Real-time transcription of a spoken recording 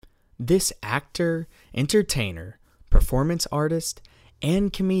This actor, entertainer, performance artist,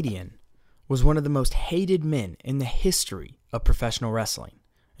 and comedian was one of the most hated men in the history of professional wrestling,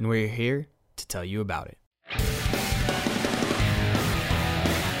 and we're here to tell you about it.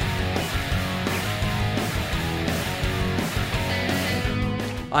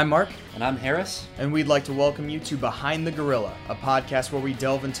 I'm Mark. And I'm Harris. And we'd like to welcome you to Behind the Gorilla, a podcast where we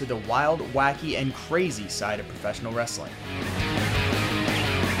delve into the wild, wacky, and crazy side of professional wrestling.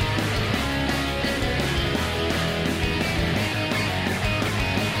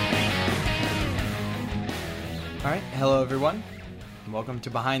 Alright, hello everyone. Welcome to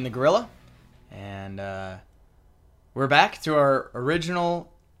Behind the Gorilla. And we're back to our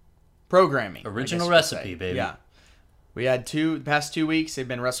original programming. Original recipe, baby. Yeah. We had the past 2 weeks, they've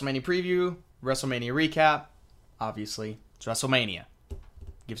been WrestleMania preview, WrestleMania recap. Obviously, it's WrestleMania.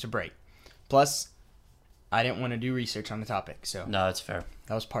 Give us a break. Plus, I didn't want to do research on the topic, so No, it's fair.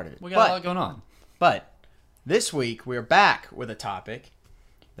 that was part of it. We got a lot going on. But this week, we're back with a topic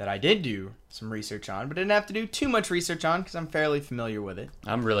that I did do some research on, but didn't have to do too much research on because I'm fairly familiar with it.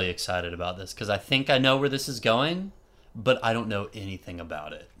 I'm really excited about this because I think I know where this is going, but I don't know anything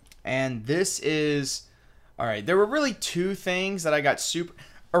about it. And this is... Alright, there were really two things that I got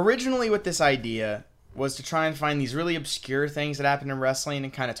originally with this idea was to try and find these really obscure things that happened in wrestling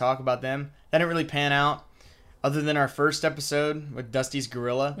and kind of talk about them. That didn't really pan out, other than our first episode with Dusty's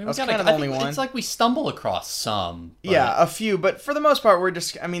Gorilla. That was kind of the only one. It's like we stumble across some. But... Yeah, a few, but for the most part,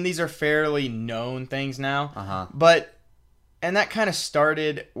 these are fairly known things now. Uh-huh. And that kind of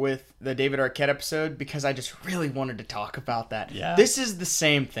started with the David Arquette episode because I just really wanted to talk about that. Yeah. This is the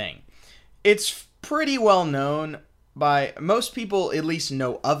same thing. It's pretty well known by most people, at least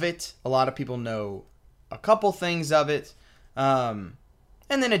know of it. A lot of people know a couple things of it. And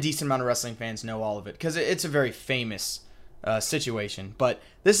then a decent amount of wrestling fans know all of it because it's a very famous situation. But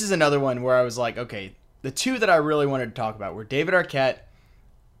this is another one where I was like, okay, the two that I really wanted to talk about were David Arquette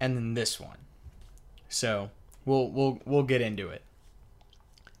and then this one. So we'll get into it.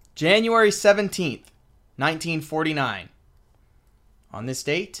 January 17th, 1949. On this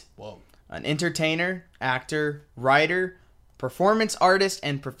date, an entertainer, actor, writer, performance artist,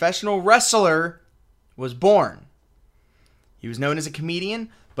 and professional wrestler was born. He was known as a comedian,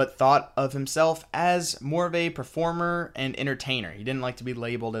 but thought of himself as more of a performer and entertainer. He didn't like to be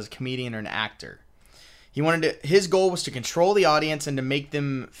labeled as a comedian or an actor. His goal was to control the audience and to make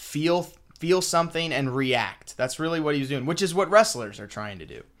them feel something and react. That's really what he was doing, which is what wrestlers are trying to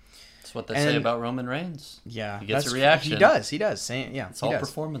do. That's what they say about Roman Reigns. Yeah. He gets a reaction. He does. It's all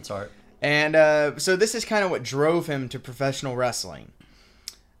performance art. And so this is kind of what drove him to professional wrestling.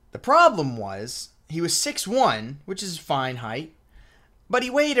 The problem was he was 6'1", which is fine height, but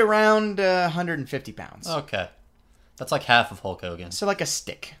he weighed around 150 pounds. Okay. That's like half of Hulk Hogan. So like a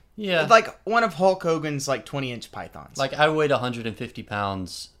stick. Yeah. Like one of Hulk Hogan's like 20-inch pythons. Like I weighed 150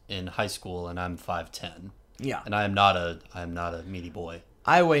 pounds in high school and I'm 5'10". Yeah. And I am not a meaty boy.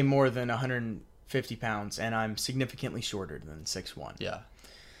 I weigh more than 150 pounds and I'm significantly shorter than 6'1". Yeah.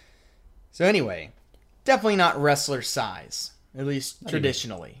 So anyway, definitely not wrestler size, at least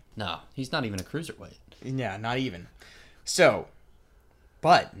traditionally. No, he's not even a cruiserweight. Yeah, not even. So,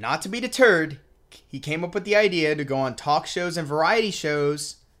 but not to be deterred, he came up with the idea to go on talk shows and variety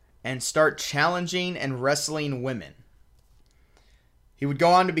shows and start challenging and wrestling women. He would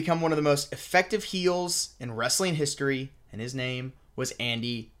go on to become one of the most effective heels in wrestling history, and his name was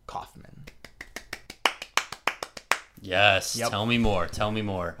Andy Kaufman. Yes. Yep. Tell me more.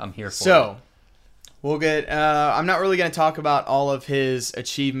 I'm here for it. So, we'll get... I'm not really going to talk about all of his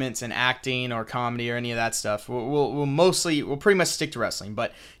achievements in acting or comedy or any of that stuff. We'll pretty much stick to wrestling.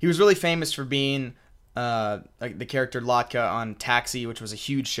 But he was really famous for being like the character Latka on Taxi, which was a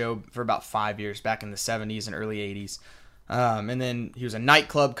huge show for about 5 years back in the 70s and early 80s. And then he was a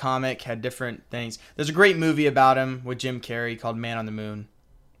nightclub comic, had different things. There's a great movie about him with Jim Carrey called Man on the Moon.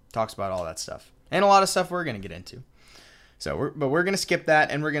 Talks about all that stuff. And a lot of stuff we're going to get into. So, we're going to skip that,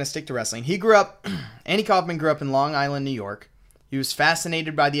 and we're going to stick to wrestling. Andy Kaufman grew up in Long Island, New York. He was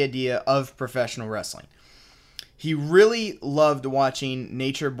fascinated by the idea of professional wrestling. He really loved watching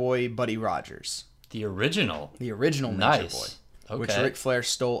Nature Boy Buddy Rogers. The original Nature Boy. Okay. Which Ric Flair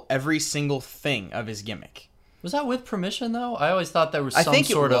stole every single thing of his gimmick. Was that with permission, though? I always thought there was some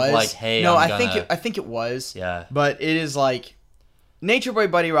sort of like, hey, I think it was. Yeah. But it is like... Nature Boy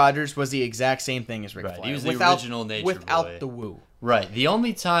Buddy Rogers was the exact same thing as Ric Flair. He was the original Nature Boy. Without the woo. Right.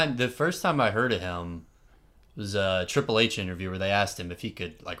 The first time I heard of him was a Triple H interview where they asked him if he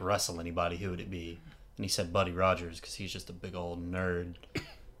could like wrestle anybody, who would it be? And he said Buddy Rogers because he's just a big old nerd.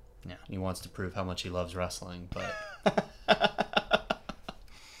 Yeah. He wants to prove how much he loves wrestling, but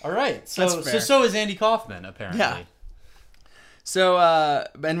All right. That's fair. So is Andy Kaufman, apparently. Yeah. So,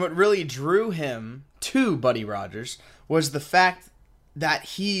 and what really drew him to Buddy Rogers was the fact that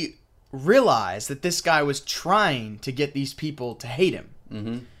he realized that this guy was trying to get these people to hate him.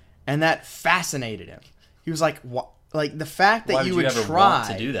 Mm-hmm. And that fascinated him. He was like, what? Like the fact that you would ever try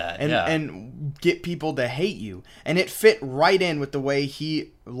want to do that? and get people to hate you. And it fit right in with the way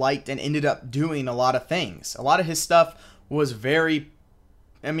he liked and ended up doing a lot of things. A lot of his stuff was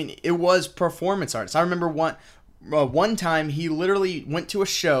it was performance arts. I remember one time he literally went to a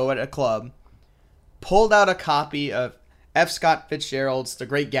show at a club, pulled out a copy of F. Scott Fitzgerald's The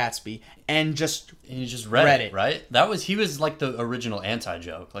Great Gatsby, and you just read it, right? He was like the original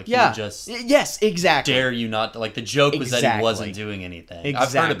anti-joke. Like, he would just yes, exactly. dare you not to, like, the joke was that he wasn't doing anything.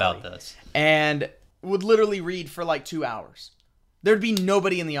 Exactly. I've heard about this. And would literally read for like 2 hours. There'd be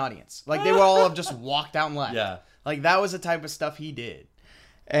nobody in the audience. Like, they would all have just walked out and left. Yeah. Like, that was the type of stuff he did.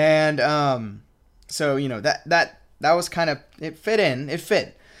 And so, that was kind of, it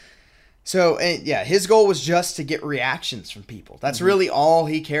fit. So, his goal was just to get reactions from people. That's really all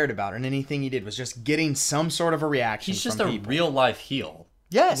he cared about, and anything he did was just getting some sort of a reaction from people. He's just a real-life heel.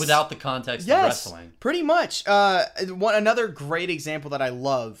 Yes. Without the context of wrestling. Pretty much. Another great example that I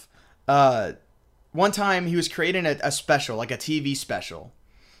love, one time he was creating a special, like a TV special,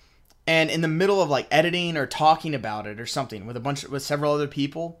 and in the middle of like editing or talking about it or something with several other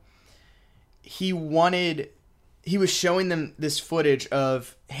people, he was showing them this footage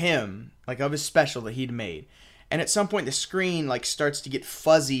of him, like of his special that he'd made. And at some point the screen like starts to get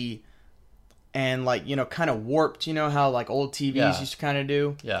fuzzy and like, kind of warped, how like old TVs used to kind of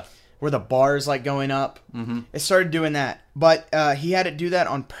do. Yeah. Where the bar's like going up. Mm-hmm. It started doing that. But he had it do that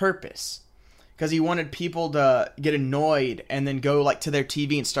on purpose. Because he wanted people to get annoyed and then go like to their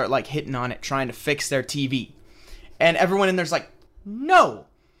TV and start like hitting on it, trying to fix their TV. And everyone in there's like, no,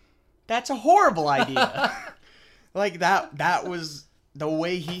 that's a horrible idea. Like that was the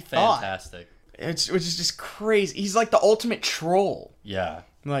way he thought. Fantastic. Which is just crazy. He's like the ultimate troll. Yeah.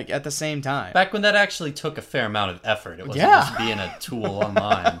 Like at the same time. Back when that actually took a fair amount of effort. It wasn't just being a tool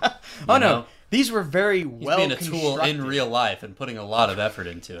online. No. These were very well being a constructed. tool in real life and putting a lot of effort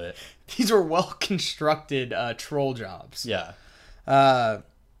into it. These were well constructed troll jobs. Yeah.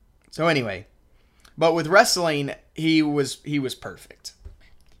 So anyway, but with wrestling, he was perfect.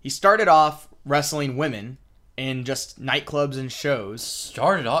 He started off wrestling women in just nightclubs and shows.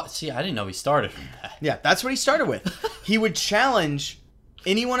 Started off? See, I didn't know he started from that. Yeah, that's what he started with. He would challenge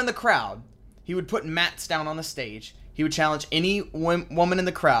anyone in the crowd. He would put mats down on the stage. He would challenge any woman in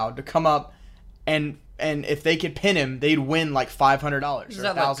the crowd to come up, and if they could pin him, they'd win like $500 or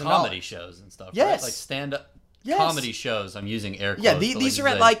 $1,000. Like comedy shows and stuff, yes. Right? Like stand-up comedy shows. I'm using air quotes. Yeah, these are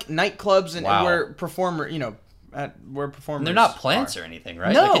at like nightclubs and where where performers. They're not plants or anything,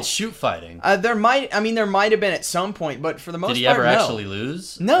 right? No. Like it's shoot fighting. There might have been at some point, but for the most part, Did he ever actually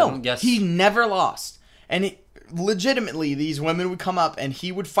lose? No, he never lost. And legitimately, these women would come up and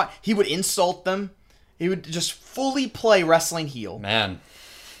he would fight. He would insult them. He would just fully play wrestling heel. Man.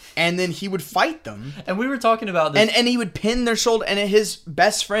 And then he would fight them. And we were talking about this. And he would pin their shoulder. And his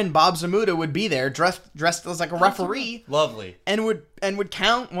best friend, Bob Zamuda, would be there, dressed as like a referee. Lovely. And would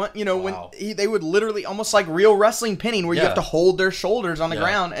count, when they would literally, almost like real wrestling pinning, where you have to hold their shoulders on the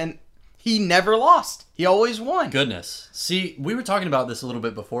ground. And he never lost. He always won. Goodness. See, we were talking about this a little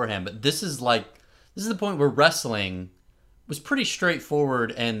bit beforehand, but this is the point where wrestling was pretty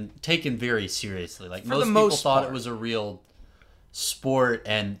straightforward and taken very seriously. Like most people thought it was a real sport,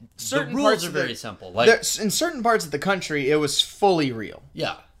 and the rules are very simple. Like in certain parts of the country, it was fully real.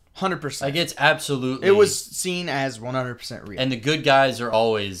 Yeah, 100%. Like it's absolutely. It was seen as 100% real. And the good guys are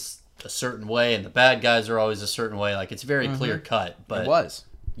always a certain way, and the bad guys are always a certain way. Like it's very clear cut. But it was.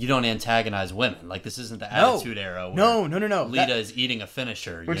 You don't antagonize women. Like this isn't the Attitude Era. Where no. Lita is eating a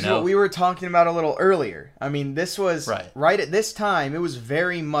finisher. Which is what we were talking about a little earlier. I mean, this was right at this time. It was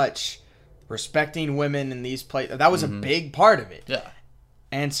very much respecting women in these places. That was a big part of it. Yeah.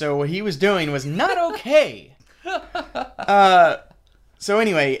 And so what he was doing was not okay. So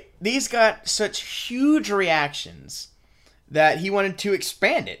anyway, these got such huge reactions that he wanted to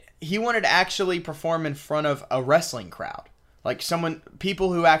expand it. He wanted to actually perform in front of a wrestling crowd. Like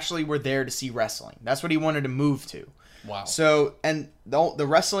people who actually were there to see wrestling. That's what he wanted to move to. Wow. So, and the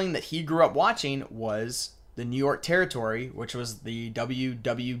wrestling that he grew up watching was the New York territory, which was the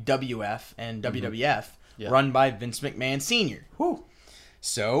WWF and WWF, run by Vince McMahon Sr. Whew.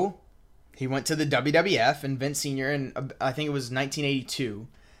 So, he went to the WWF and Vince Sr. in, I think it was 1982,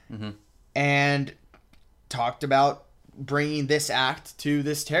 and talked about bringing this act to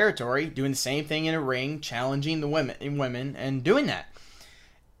this territory, doing the same thing in a ring, challenging the women and doing that.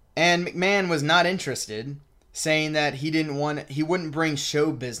 And McMahon was not interested, saying that he wouldn't bring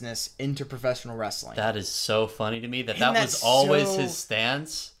show business into professional wrestling. That is so funny to me that was always his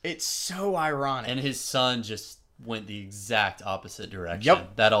stance. It's so ironic. And his son just went the exact opposite direction.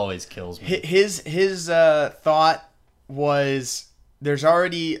 Yep. That always kills me. His thought was there's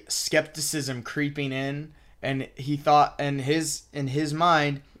already skepticism creeping in, and he thought in his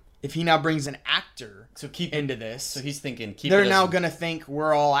mind, if he now brings an actor into this, so he's thinking they're now going to think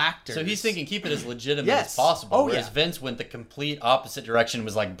we're all actors. So he's thinking keep it as legitimate as possible. Whereas Vince went the complete opposite direction,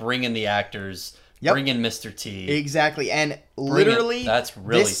 was like bring in the actors, bring in Mr. T. Exactly, and literally that's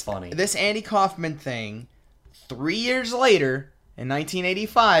really funny. This Andy Kaufman thing, 3 years later, in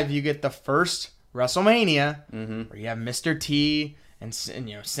 1985, you get the first WrestleMania, where you have Mr. T and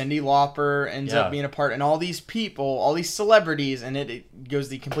Cyndi Lauper ends up being a part, and all these people, all these celebrities, and it goes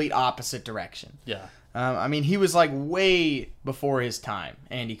the complete opposite direction. Yeah. I mean, he was like way before his time,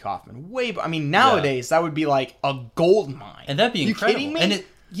 Andy Kaufman. Nowadays that would be like a gold mine. And that'd be incredible. Kidding me? And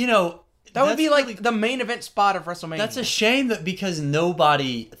that would be like the main event spot of WrestleMania. That's a shame that because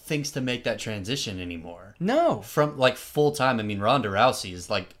nobody thinks to make that transition anymore. No. From like full time. I mean, Ronda Rousey is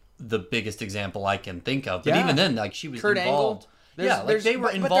like the biggest example I can think of. But even then, like she was Kurt involved. Angle. They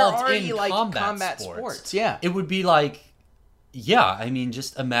were involved in combat sports. Yeah. It would be like, I mean,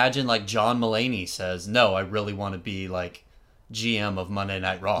 just imagine like John Mulaney says, no, I really want to be like GM of Monday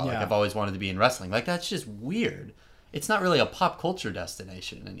Night Raw. Like I've always wanted to be in wrestling. Like that's just weird. It's not really a pop culture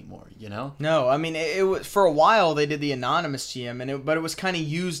destination anymore, you know? No, I mean, it was for a while they did the anonymous GM, but it was kind of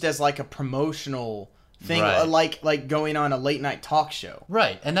used as like a promotional thing, like going on a late night talk show.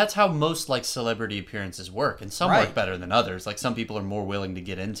 Right, and that's how most like celebrity appearances work, and some work better than others. Like some people are more willing to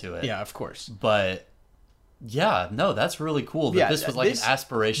get into it. Yeah, of course. But that's really cool that this was like an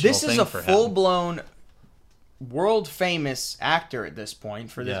aspirational thing for him. This is a full-blown, world-famous actor at this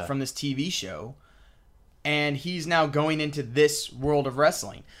point from this TV show, and he's now going into this world of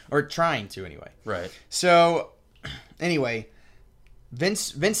wrestling, or trying to anyway. Right. So, anyway,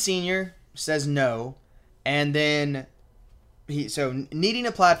 Vince Sr. says no, and then needing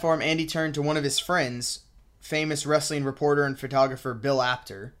a platform, Andy turned to one of his friends, famous wrestling reporter and photographer Bill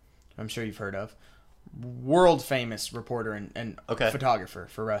Apter, I'm sure you've heard of. World famous reporter and photographer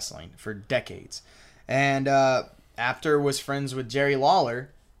for wrestling for decades. And Apter was friends with Jerry Lawler,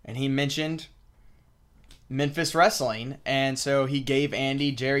 and he mentioned Memphis Wrestling, and so he gave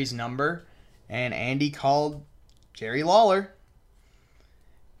Andy Jerry's number, and Andy called Jerry Lawler,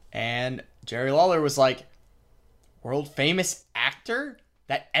 and Jerry Lawler was like, world famous actor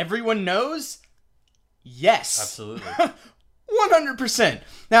that everyone knows? Yes. Absolutely. 100%.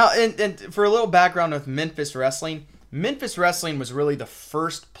 Now, and for a little background with Memphis Wrestling was really the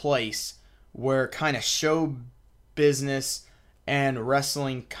first place where kind of show business and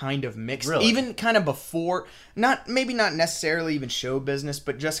wrestling kind of mixed. Really? Even kind of before, maybe not necessarily even show business,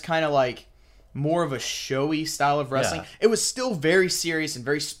 but just kind of like more of a showy style of wrestling. Yeah. It was still very serious and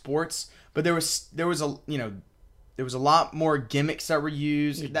very sports, but there was a lot more gimmicks that were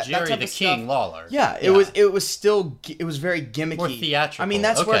used. Jerry the King Lawler. Yeah, it was very gimmicky. More theatrical. I mean,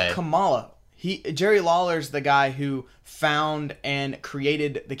 that's where Kamala. Jerry Lawler's the guy who found and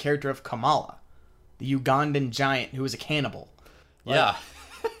created the character of Kamala, the Ugandan giant who was a cannibal. Yeah.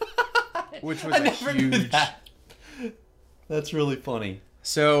 Which was huge. That's really funny.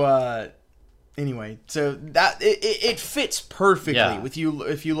 So anyway, so that it fits perfectly with you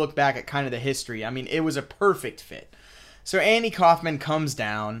if you look back at kind of the history. I mean, it was a perfect fit. So Andy Kaufman comes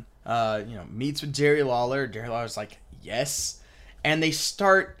down, meets with Jerry Lawler. Jerry Lawler's like, yes, and they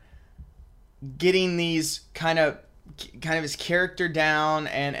start getting these kind of his character down,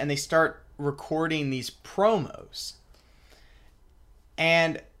 and they start recording these promos.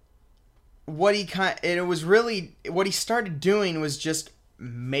 And what he started doing was just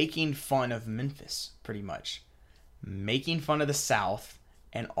making fun of Memphis, pretty much. Making fun of the South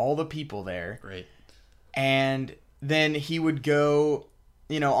and all the people there. Great. And then he would go,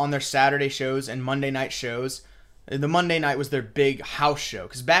 on their Saturday shows and Monday night shows. The Monday night was their big house show.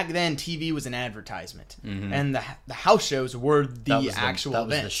 Because back then, TV was an advertisement. Mm-hmm. And the house shows were the actual event.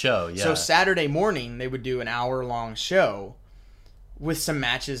 That was the show, yeah. So Saturday morning, they would do an hour-long show with some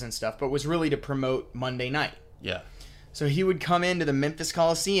matches and stuff, but was really to promote Monday night. Yeah. So he would come into the Memphis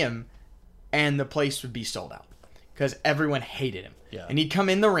Coliseum, and the place would be sold out because everyone hated him. Yeah. And he'd come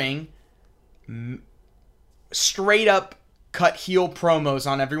in the ring, straight up cut heel promos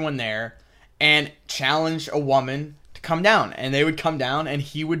on everyone there, and challenge a woman to come down. And they would come down, and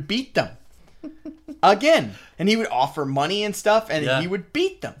he would beat them again. And he would offer money and stuff, and he would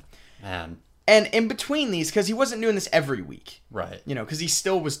beat them. Man. And in between these, because he wasn't doing this every week, right? You know, because he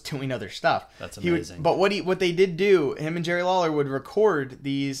still was doing other stuff. That's amazing. But what they did do, him and Jerry Lawler would record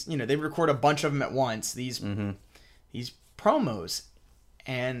these. You know, they'd record a bunch of them at once. These promos,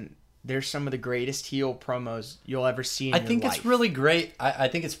 and they're some of the greatest heel promos you'll ever see in your life. I think it's really great. I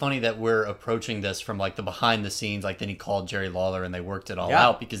think it's funny that we're approaching this from like the behind the scenes, like then he called Jerry Lawler and they worked it all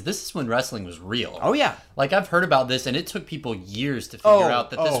out, because this is when wrestling was real. Oh, yeah. Like I've heard about this and it took people years to figure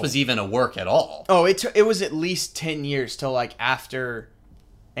out that this was even a work at all. Oh, it was at least 10 years till like after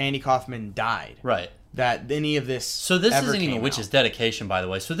Andy Kaufman died. Right. That any of this So this ever isn't even came Witch's out. dedication, by the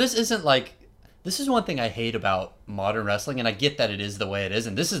way. So this isn't like... This is one thing I hate about modern wrestling, and I get that it is the way it is,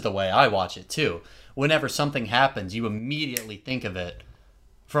 and this is the way I watch it too. Whenever something happens, you immediately think of it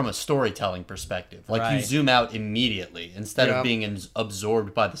from a storytelling perspective. Like you zoom out immediately. Instead of being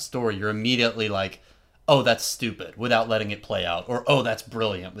absorbed by the story, you're immediately like, oh, that's stupid, without letting it play out. Or, oh, that's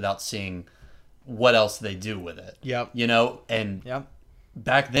brilliant, without seeing what else they do with it. Yep. You know? And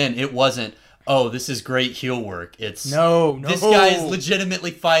back then, it wasn't... Oh, this is great heel work. It's no. This guy is legitimately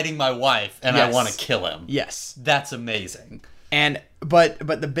fighting my wife, and I want to kill him. Yes, that's amazing. And but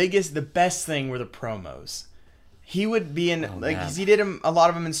the best thing were the promos. He would be in he did a lot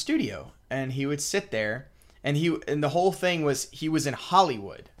of them in studio, and he would sit there, and the whole thing was he was in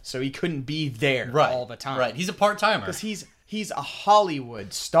Hollywood, so he couldn't be there all the time. Right, he's a part timer because he's a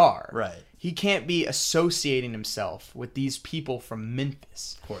Hollywood star. Right, he can't be associating himself with these people from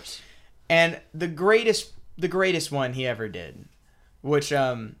Memphis. Of course. And the greatest one he ever did, which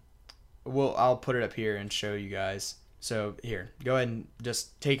I'll put it up here and show you guys. So here, go ahead and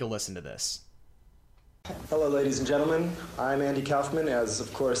just take a listen to this. Hello, ladies and gentlemen. I'm Andy Kaufman, as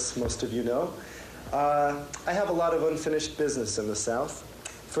of course most of you know. I have a lot of unfinished business in the South.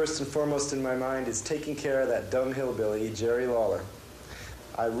 First and foremost in my mind is taking care of that dumb hillbilly, Jerry Lawler.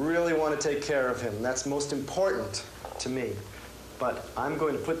 I really want to take care of him. That's most important to me. But I'm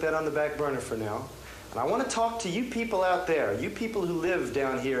going to put that on the back burner for now. And I want to talk to you people out there, you people who live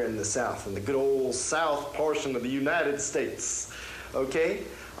down here in the South, in the good old South portion of the United States. Okay?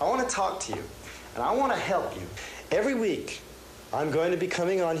 I want to talk to you, and I want to help you. Every week, I'm going to be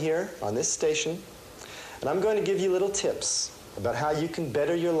coming on here, on this station, and I'm going to give you little tips about how you can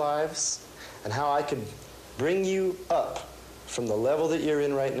better your lives and how I could bring you up from the level that you're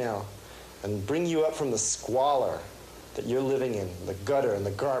in right now and bring you up from the squalor that you're living in, the gutter and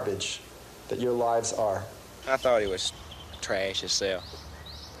the garbage that your lives are. I thought he was trash himself.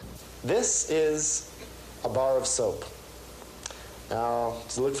 This is a bar of soap. Now,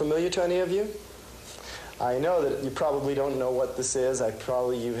 does it look familiar to any of you? I know that you probably don't know what this is.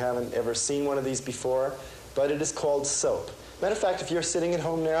 You haven't ever seen one of these before, but it is called soap. Matter of fact, if you're sitting at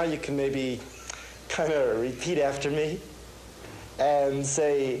home now, you can maybe kind of repeat after me and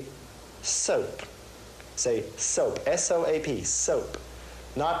say soap. Say soap, S-O-A-P, soap.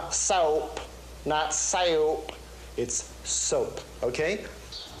 Not soap, not soap. It's soap, okay?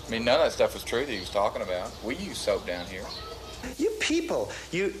 I mean, none of that stuff was true that he was talking about. We use soap down here. You people,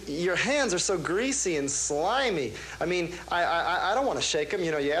 your hands are so greasy and slimy. I mean, I don't want to shake them.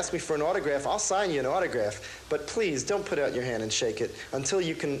 You know, you ask me for an autograph, I'll sign you an autograph. But please, don't put out your hand and shake it until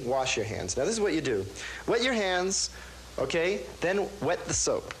you can wash your hands. Now, this is what you do. Wet your hands, okay? Then wet the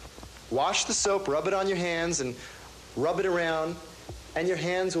soap. Wash the soap, rub it on your hands, and rub it around, and your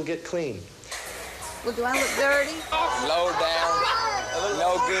hands will get clean. Well, do I look dirty? Low down,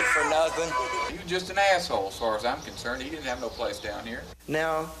 no good for nothing. He was just an asshole, as far as I'm concerned. He didn't have no place down here.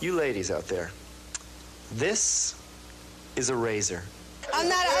 Now, you ladies out there, this is a razor. I'm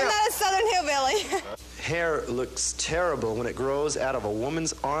not a Southern hillbilly. Hair looks terrible when it grows out of a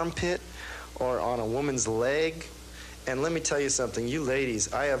woman's armpit or on a woman's leg. And let me tell you something, you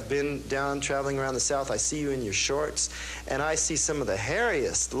ladies, I have been down traveling around the South. I see you in your shorts, and I see some of the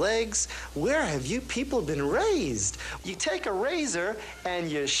hairiest legs. Where have you people been raised? You take a razor and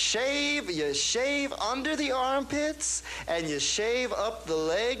you shave under the armpits, and you shave up the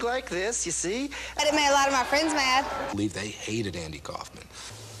leg like this, you see? And it made a lot of my friends mad. I believe they hated Andy Kaufman.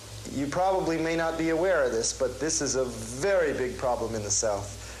 You probably may not be aware of this, but this is a very big problem in the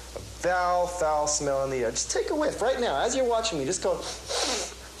South. A foul smell in the air. Just take a whiff right now. As you're watching me, just go,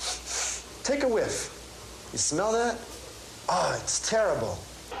 take a whiff. You smell that? Oh, it's terrible.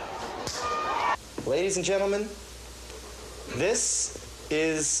 Ladies and gentlemen, this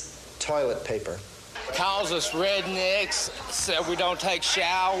is toilet paper. Calls us rednecks, said we don't take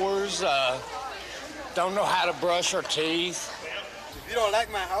showers, don't know how to brush our teeth. If you don't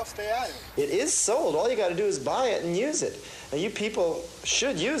like my house, stay out of it. It is sold. All you got to do is buy it and use it. Now, you people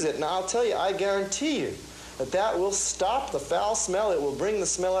should use it. Now, I'll tell you, I guarantee you, but that will stop the foul smell. It will bring the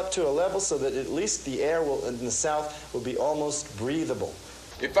smell up to a level so that at least the air in the South will be almost breathable.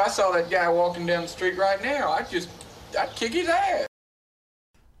 If I saw that guy walking down the street right now, I'd kick his ass.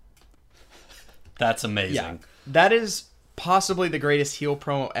 That's amazing. Yeah, that is possibly the greatest heel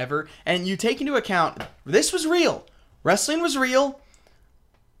promo ever. And you take into account, this was real. Wrestling was real.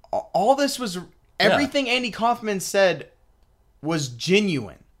 All this was... Everything Andy Kaufman said was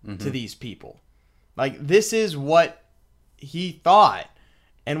genuine to these people. Like, this is what he thought.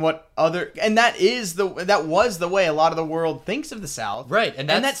 And that was the way a lot of the world thinks of the South. Right. And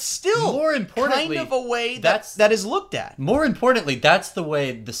that's still more importantly, kind of a way that is looked at. More importantly, that's the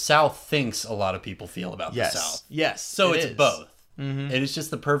way the South thinks a lot of people feel about the South. Yes. So it's both. And it's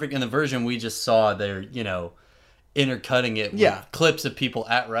just the perfect, and the version we just saw, they're, intercutting it with clips of people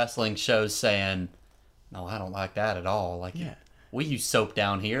at wrestling shows saying, no, I don't like that at all. Like, we use soap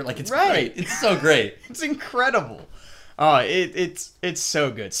down here. Like, it's great. It's so great. It's incredible. Oh, it's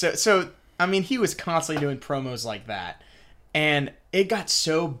so good. So I mean, he was constantly doing promos like that, and it got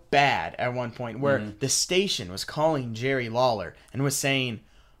so bad at one point where the station was calling Jerry Lawler and was saying,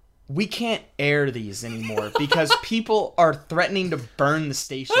 we can't air these anymore because people are threatening to burn the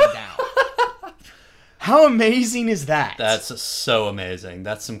station down. How amazing is that? That's so amazing.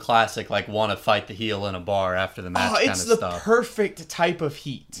 That's some classic, like, want to fight the heel in a bar after the match kind of stuff. It's the perfect type of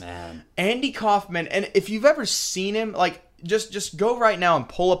heat. Man. Andy Kaufman, and if you've ever seen him, like, just go right now and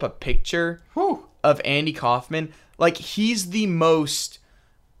pull up a picture of Andy Kaufman. Like, he's the most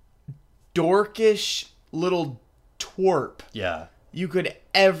dorkish little twerp you could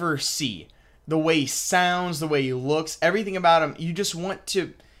ever see. The way he sounds, the way he looks, everything about him, you just want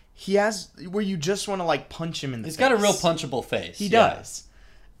to... you just want to, like, punch him in the face. He's got a real punchable face. He does.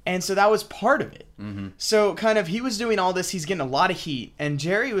 And so that was part of it. So kind of, he was doing all this, he's getting a lot of heat, and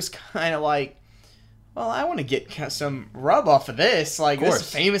Jerry was kind of like, well, I want to get some rub off of this. Like, this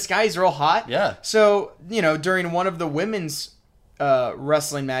famous guy, he's real hot. Yeah. So, during one of the women's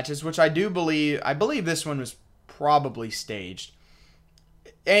wrestling matches, which I believe this one was probably staged,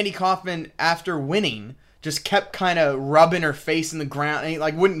 Andy Kaufman, after winning, just kept kind of rubbing her face in the ground, and he,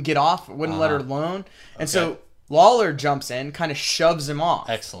 like, wouldn't get off, wouldn't let her alone. And so Lawler jumps in, kind of shoves him off.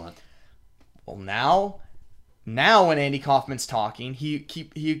 Excellent. Well, now when Andy Kaufman's talking, he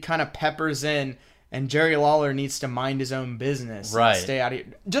kind of peppers in, and Jerry Lawler needs to mind his own business. Right. And stay out of here.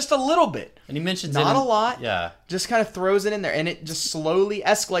 Just a little bit. And he mentions not a lot. Yeah. Just kind of throws it in there, and it just slowly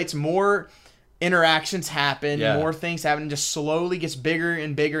escalates. More interactions happen, more things happen, and just slowly gets bigger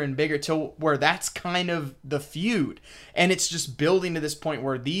and bigger and bigger till where that's kind of the feud. And it's just building to this point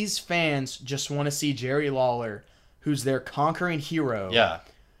where these fans just want to see Jerry Lawler, who's their conquering hero,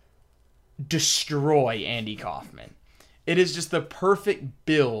 destroy Andy Kaufman. It is just the perfect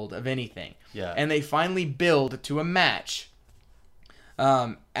build of anything. Yeah. And they finally build to a match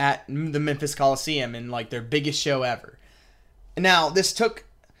at the Memphis Coliseum in, like, their biggest show ever. Now,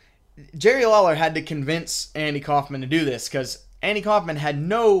 Jerry Lawler had to convince Andy Kaufman to do this because Andy Kaufman had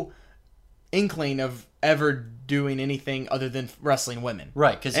no inkling of ever doing anything other than wrestling women.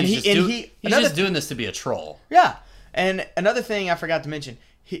 Right, because he's just doing this to be a troll. Yeah. And another thing I forgot to mention,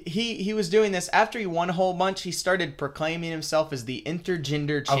 he was doing this after he won a whole bunch. He started proclaiming himself as the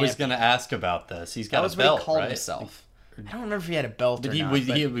intergender champion. I was going to ask about this. He's got a belt, That was what he called right? himself. I don't remember if he had a belt or not.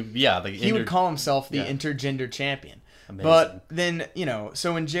 He would call himself the intergender champion. Amazing. But then,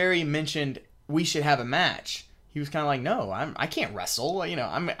 so when Jerry mentioned we should have a match, he was kind of like, no, I can't wrestle.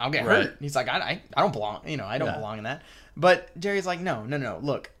 I'll get hurt. He's like, I don't belong. I don't belong in that. But Jerry's like, no.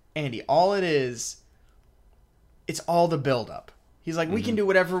 Look, Andy, all it is, it's all the buildup. He's like, we can do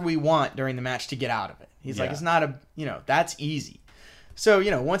whatever we want during the match to get out of it. He's like, it's not that's easy. So,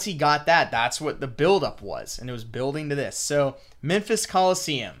 once he got that, that's what the buildup was. And it was building to this. So, Memphis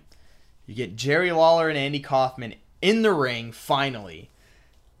Coliseum, you get Jerry Lawler and Andy Kaufman in the ring, finally.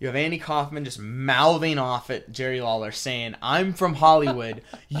 You have Andy Kaufman just mouthing off at Jerry Lawler saying, I'm from Hollywood.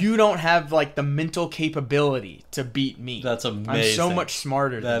 You don't have, like, the mental capability to beat me. That's amazing. I'm so much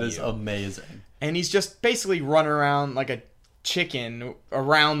smarter than you. That is amazing. And he's just basically running around like a chicken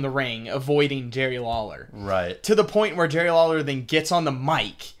around the ring, avoiding Jerry Lawler. Right. To the point where Jerry Lawler then gets on the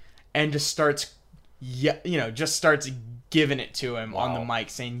mic and just starts, giving it to him on the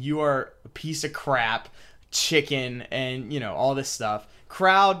mic, saying, you are a piece of crap, chicken, and, all this stuff.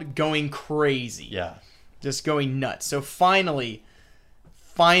 Crowd going crazy. Yeah. Just going nuts. So finally,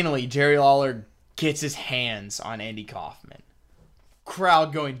 Jerry Lawler gets his hands on Andy Kaufman.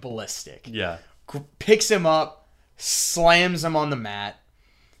 Crowd going ballistic. Yeah. Picks him up, slams him on the mat.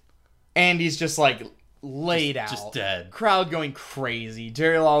 Andy's just like laid out. Just dead. Crowd going crazy.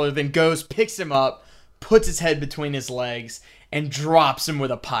 Jerry Lawler then picks him up, puts his head between his legs, and drops him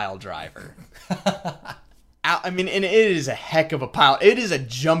with a pile driver. I mean, and it is a heck of a pile. It is a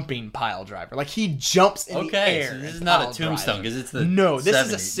jumping pile driver. Like, he jumps in the air. So this is not a tombstone because it's the No, this 70s.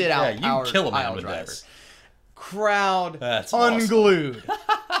 is a sit-out you kill a man pile with driver. this. Crowd That's unglued.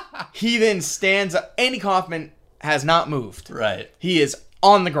 He then stands up. Andy Kaufman has not moved. Right. He is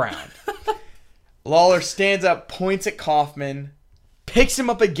on the ground. Lawler stands up, points at Kaufman, picks him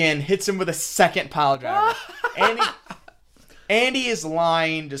up again, hits him with a second pile driver. Andy is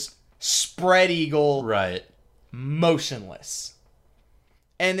lying, just spread eagle. Right. Motionless.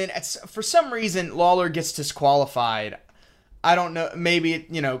 And then for some reason Lawler gets disqualified. I don't know, maybe,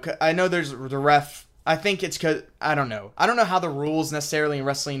 I know there's the ref. I think it's because I don't know how the rules necessarily in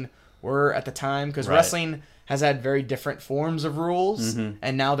wrestling were at the time, because wrestling has had very different forms of rules,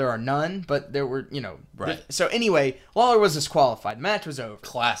 and now there are none, but there were, right. So anyway, Lawler was disqualified. Match was over.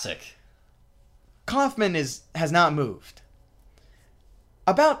 Classic. Kaufman has not moved.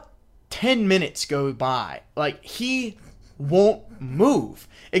 About 10 minutes go by. Like, he won't move.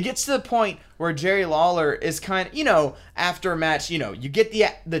 It gets to the point where Jerry Lawler is kind of, after a match, you get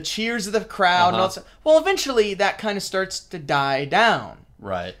the cheers of the crowd. And all that. Well, eventually that kind of starts to die down.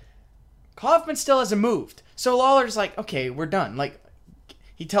 Right. Kaufman still hasn't moved. So Lawler's like, okay, we're done. Like,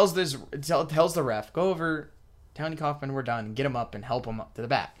 he tells the ref, go over, tell Andy Kaufman we're done, get him up and help him up to the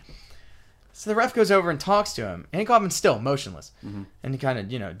back. So the ref goes over and talks to him. Andy Kaufman's still motionless. And he kind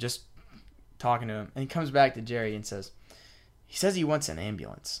of, just talking to him. And he comes back to Jerry and says he wants an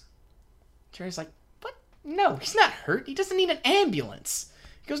ambulance. Jerry's like, what? No, he's not hurt. He doesn't need an ambulance.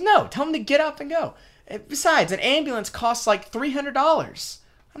 He goes, no, tell him to get up and go. And besides, an ambulance costs like $300.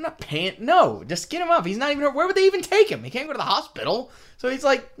 I'm not paying. No, just get him up. He's not even hurt. Where would they even take him? He can't go to the hospital. So he's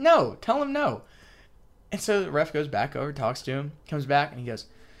like, no, tell him no. And so the ref goes back over, talks to him, comes back, and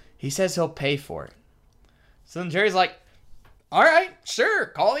he says he'll pay for it. So then Jerry's like, all right, sure,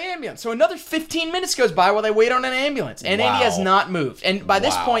 call the ambulance. So another 15 minutes goes by while they wait on an ambulance. And Andy has not moved. And by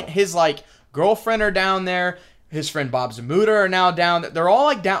this point, his, girlfriend are down there. His friend Bob Zamuda are now down there. They're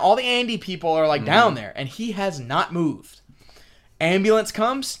all, down. All the Andy people are, down there. And he has not moved. Ambulance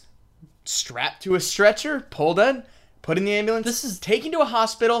comes, strapped to a stretcher, pulled in, put in the ambulance. This is taken to a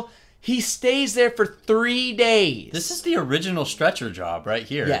hospital. He stays there for 3 days. This is the original stretcher job right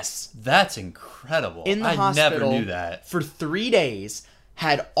here. Yes. That's incredible. In the I hospital, never knew that. For 3 days,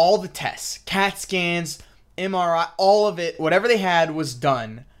 had all the tests, CAT scans, MRI, all of it, whatever they had was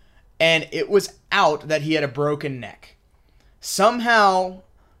done. And it was out that he had a broken neck. Somehow,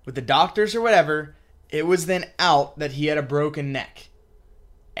 with the doctors or whatever, it was then out that he had a broken neck.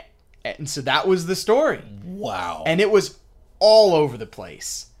 And so that was the story. Wow. And it was all over the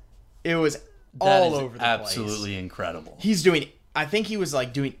place. It was all over the place. Absolutely incredible. I think he was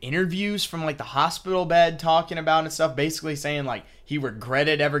doing interviews from the hospital bed, talking about and stuff, basically saying he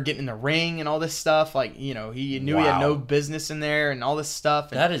regretted ever getting in the ring and all this stuff. He knew he had no business in there and all this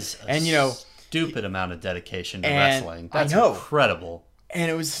stuff. That is stupid amount of dedication to wrestling. That's incredible.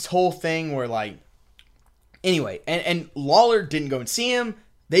 And it was this whole thing where anyway, and Lawler didn't go and see him.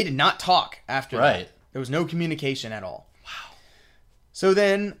 They did not talk after that. There was no communication at all. So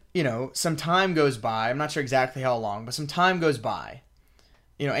then, some time goes by. I'm not sure exactly how long, but some time goes by.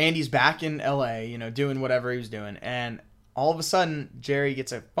 Andy's back in LA, doing whatever he was doing. And all of a sudden, Jerry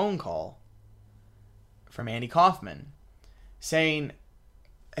gets a phone call from Andy Kaufman saying,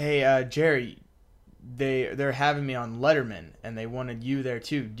 hey, Jerry, they're having me on Letterman, and they wanted you there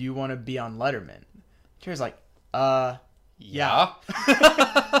too. Do you want to be on Letterman? Jerry's like, yeah.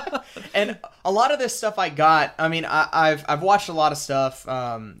 And a lot of this stuff I got, I mean, I've watched a lot of stuff.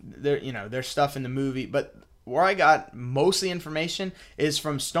 There's stuff in the movie, but where I got mostly information is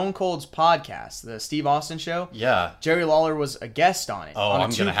from Stone Cold's podcast, the Steve Austin Show. Yeah. Jerry Lawler was a guest on it. Oh, on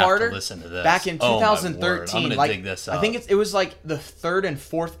I'm going to have to listen to this. Back in 2013. I'm going to dig this up. I think it was the third and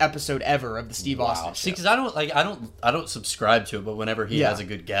fourth episode ever of the Steve Austin Show. See, because I don't subscribe to it, but whenever he has a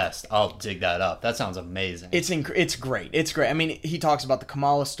good guest, I'll dig that up. That sounds amazing. It's great. It's great. I mean, he talks about the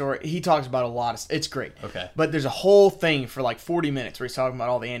Kamala story. He talks about a lot of. It's great. Okay. But there's a whole thing for 40 minutes where he's talking about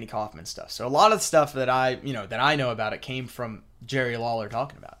all the Andy Kaufman stuff. So a lot of the stuff that I know about it came from Jerry Lawler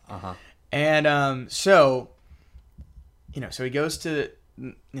talking about it. And so he goes to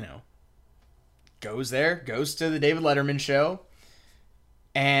goes to the David Letterman show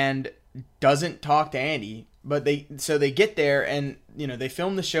and doesn't talk to Andy, but they get there and they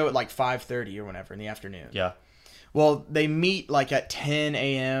film the show at 5:30 or whenever in the afternoon. Yeah. Well, they meet at 10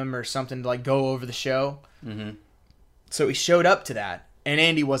 a.m. or something to go over the show. So he showed up to that and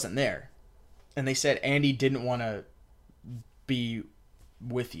Andy wasn't there. And they said Andy didn't want to be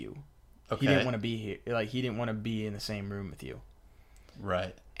with you. He didn't want to be here. Like, he didn't want to be in the same room with you.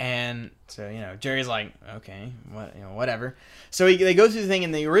 Right. And so, Jerry's like, okay, whatever. So they go through the thing,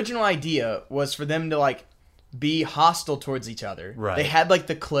 and the original idea was for them to, like, be hostile towards each other. Right. They had, like,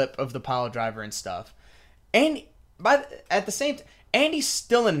 the clip of the pile driver and stuff. And at the same time, Andy's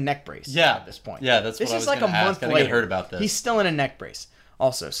still in a neck brace at this point. Yeah, that's what I was going to ask. This is like a month later. I think I heard about this. He's still in a neck brace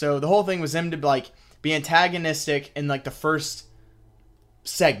also. So the whole thing was them to, like, be antagonistic in, like, the first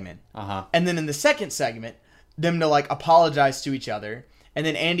segment. Uh-huh. And then in the second segment, them to, like, apologize to each other. And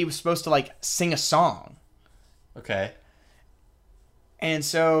then Andy was supposed to, like, sing a song. Okay. And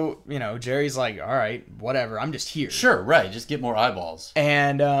so, Jerry's like, all right, whatever. I'm just here. Sure, right. Just get more eyeballs.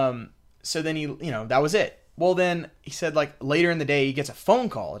 And so then he, that was it. Well, then he said, like, later in the day, he gets a phone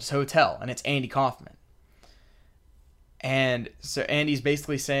call at his hotel, and it's Andy Kaufman. And so Andy's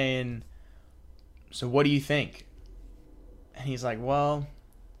basically saying, so what do you think? And he's like, well,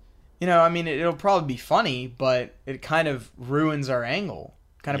 it'll probably be funny, but it kind of ruins our angle.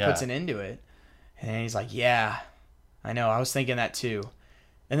 Kind of puts an end to it. And he's like, yeah, I know. I was thinking that too.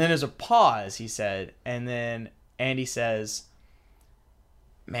 And then there's a pause, he said. And then Andy says,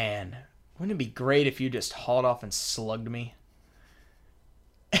 man, wouldn't it be great if you just hauled off and slugged me?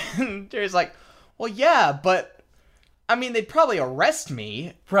 And Jerry's like, well, yeah, but, they'd probably arrest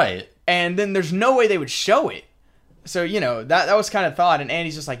me. Right. And then there's no way they would show it. So, that was kind of thought. And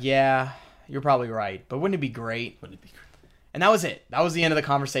Andy's just like, yeah, you're probably right. But wouldn't it be great? And that was it. That was the end of the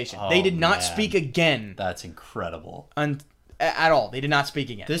conversation. Oh, they did not speak again. That's incredible. At all. They did not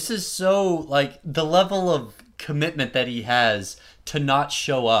speak again. This is so, like, the level of commitment that he has to not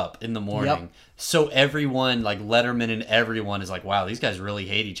show up in the morning. Yep. So everyone, like Letterman and everyone is like, wow, these guys really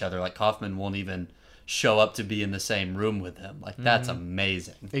hate each other. Like, Kaufman won't even show up to be in the same room with him. Like, that's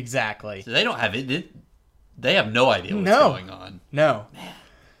amazing. Exactly. So they don't have it. They have no idea what's going on. No. Man.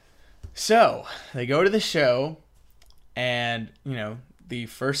 So they go to the show, and, the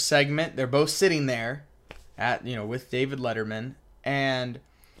first segment, they're both sitting there at, with David Letterman, and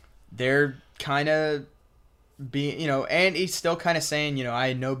they're kind of being, and he's still kind of saying, I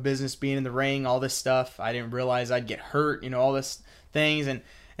had no business being in the ring, all this stuff. I didn't realize I'd get hurt, all this things. And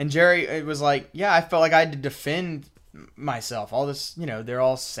Jerry, it was like, yeah, I felt like I had to defend myself. All this, they're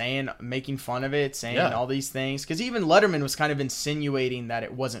all saying, making fun of it, saying all these things. Because even Letterman was kind of insinuating that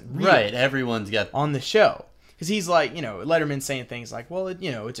it wasn't real. Right, everyone's got... on the show. Because he's like, Letterman saying things like, well,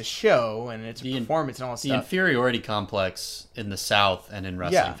 it's a show and it's a performance and all this stuff. The inferiority complex in the South and in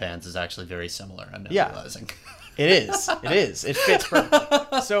wrestling fans is actually very similar, I'm now realizing. It is. It fits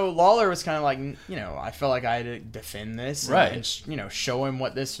perfectly. So Lawler was kind of like, I felt like I had to defend this. And, show him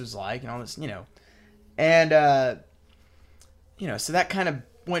what this was like and all this, And, so that kind of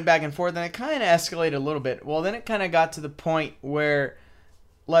went back and forth, and it kind of escalated a little bit. Well, then it kind of got to the point where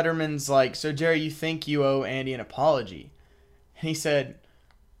Letterman's like, so Jerry, you think you owe Andy an apology? And he said,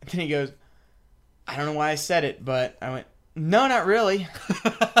 and then he goes, I don't know why I said it, but I went, no, not really.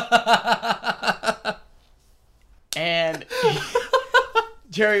 And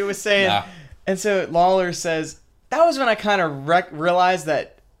Jerry was saying, and so Lawler says, that was when I kind of realized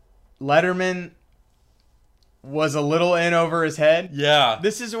that Letterman was a little in over his head. Yeah.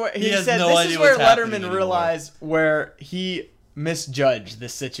 This is what he said. No, this is where Letterman realized where he misjudged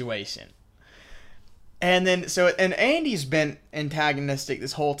this situation. And then, and Andy's been antagonistic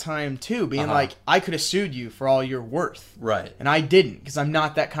this whole time too, being like, I could have sued you for all you're worth. Right. And I didn't, because I'm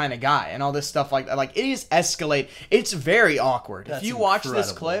not that kind of guy, and all this stuff like that. Like, it is escalate. It's very awkward. If you watch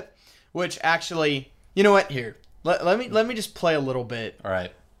this clip, which actually, you know what? Here, let me just play a little bit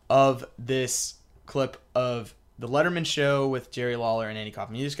of this clip of the Letterman show with Jerry Lawler and Andy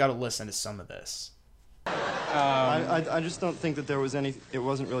Kaufman. You just got to listen to some of this. I just don't think that there was any. It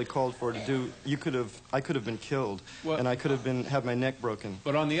wasn't really called for to do. I could have been killed, and I could have had my neck broken.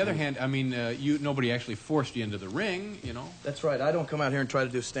 But on the other hand, nobody actually forced you into the ring, That's right. I don't come out here and try to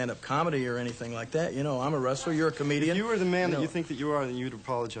do stand-up comedy or anything like that. I'm a wrestler. You're a comedian. If you were the man that you think that you are, then you'd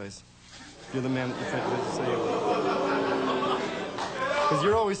apologize. You're the man that you think that you say you are. Because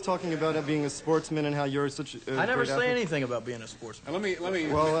you're always talking about being a sportsman and how you're such a I never great say athlete. anything about being a sportsman. Let me.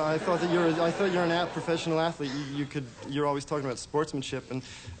 Well, I thought you're a professional athlete. You're always talking about sportsmanship,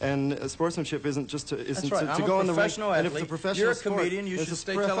 and sportsmanship isn't just to go in the ring. And if it's a professional you're a sport, comedian. You should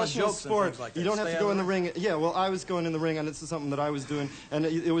stay telling jokes and things like that. You don't have to go in the ring. Yeah, well, I was going in the ring, and this is something that I was doing, and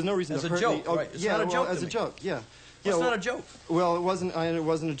it was no reason to hurt me. As a joke, right? It's not a joke. As a joke, yeah. It's not a joke. Well, it wasn't. It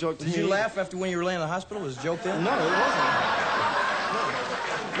wasn't a joke to me. Did you laugh after when you were laying in the hospital? Was a joke then? No, it wasn't.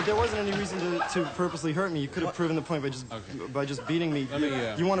 But there wasn't any reason to purposely hurt me. You could have proven the point by just beating me.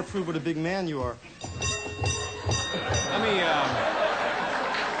 You want to prove what a big man you are.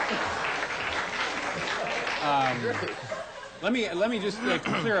 Let me just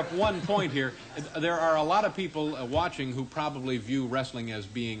clear up one point here. There are a lot of people watching who probably view wrestling as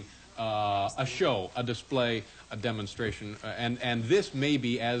being a show, a display, a demonstration, and this may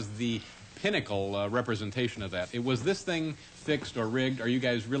be as the pinnacle representation of that. Was this thing fixed or rigged? Are you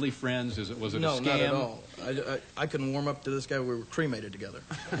guys really friends? Was it a scam? No, not at all. I couldn't warm up to this guy. We were cremated together.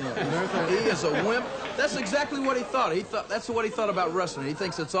 He is a wimp. That's exactly what he thought. That's what he thought about wrestling. He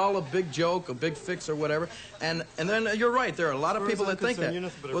thinks it's all a big joke, a big fix, or whatever. And then you're right. There are a lot of people that think that. You're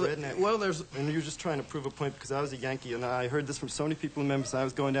nothing but a redneck. And you're just trying to prove a point because I was a Yankee, and I heard this from so many people in Memphis. I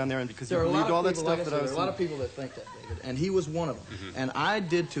was going down there, and because you believed all that stuff that I was. There are a lot of people that think that, David, and he was one of them. And I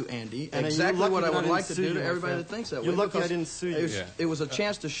did to Andy exactly what I would like to do to everybody that thinks that way. You're lucky I didn't sue you. It was a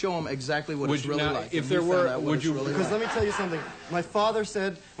chance to show him exactly what it's really like. If there were, would you? Because let me tell you something. My father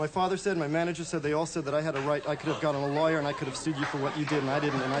said, my manager said, they all said that I had a right. I could have gotten a lawyer and I could have sued you for what you did, and I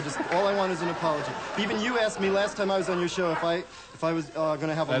didn't. And all I want is an apology. Even you asked me last time I was on your show if I was going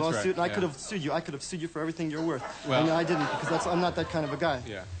to have a lawsuit, and I could have sued you. I could have sued you for everything you're worth. Well, and I didn't because I'm not that kind of a guy.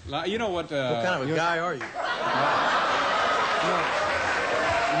 Yeah. You know what? What kind of a guy are you? No,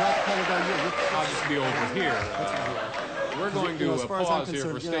 you're not the kind of guy. I'll just be over here. We're going to pause here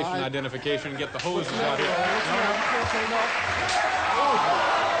for station identification and get the hoses out here.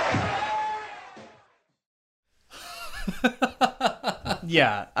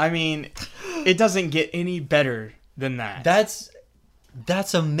 Yeah, I mean, it doesn't get any better than that. That's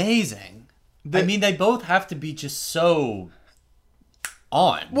amazing. I mean, they both have to be just so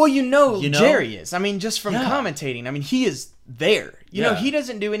on. Well, Jerry is. I mean, just from commentating. I mean, he is there. You know, he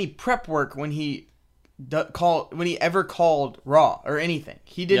doesn't do any prep work when he ever called Raw or anything.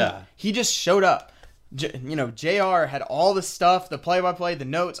 He didn't. Yeah. He just showed up. JR had all the stuff, the play-by-play, the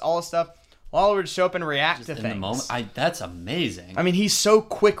notes, all the stuff. Lawler would show up and react to things. In the moment, that's amazing. I mean, he's so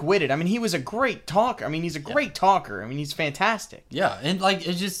quick-witted. I mean, he was a great talker. I mean, he's a great talker. I mean, he's fantastic. Yeah, and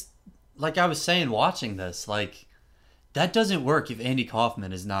it's just like I was saying, watching this, that doesn't work if Andy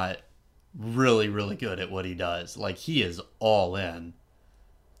Kaufman is not really, really good at what he does. He is all in.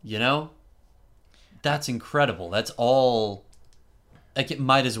 That's incredible. That's all. It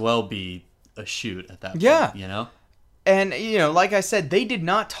might as well be a shoot at that point, And, like I said, they did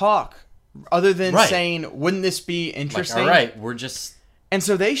not talk other than saying, wouldn't this be interesting? All right, we're just... And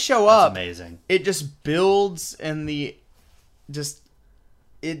so they show up. Amazing. It just builds and the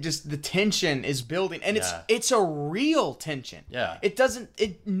tension is building. And it's a real tension. Yeah.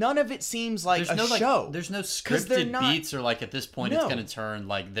 None of it seems like a show. There's no scripted beats or at this point it's going to turn,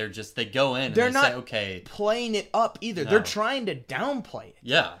 they go in and they say, okay. Playing it up either. No. They're trying to downplay it.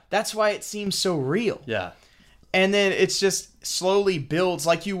 Yeah. That's why it seems so real. Yeah. And then it's just slowly builds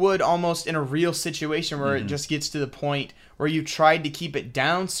like you would almost in a real situation where it just gets to the point where you tried to keep it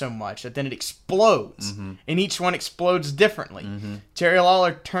down so much that then it explodes. Mm-hmm. And each one explodes differently. Mm-hmm. Jerry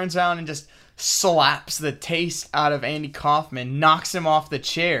Lawler turns around and just slaps the taste out of Andy Kaufman, knocks him off the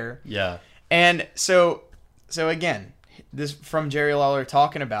chair. Yeah. And so again, this from Jerry Lawler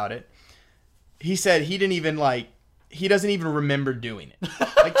talking about it, he said he didn't even he doesn't even remember doing it.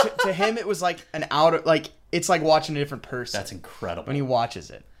 To him it was it's like watching a different person. That's incredible. When he watches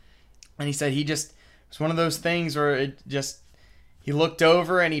it. And he said it's one of those things where he looked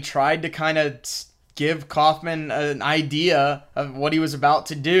over and he tried to kind of give Kaufman an idea of what he was about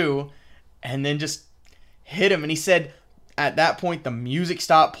to do and then just hit him. And he said at that point the music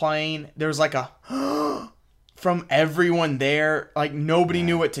stopped playing. There was a from everyone there. Nobody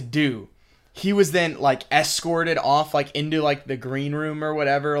knew what to do. He was then escorted off into the green room or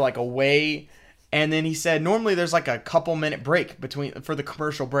whatever, away. And then he said normally there's a couple minute break for the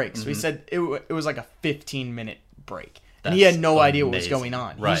commercial break. So he said it was a 15-minute break. And he had no idea what was going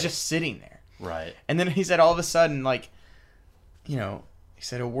on. Right. He was just sitting there. Right. And then he said all of a sudden he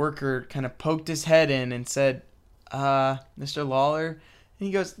said a worker kind of poked his head in and said, Mr. Lawler. And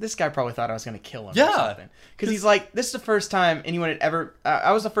he goes, this guy probably thought I was going to kill him or something. Because he's this is the first time anyone had ever,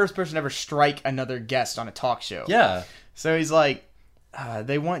 I was the first person to ever strike another guest on a talk show. Yeah. So he's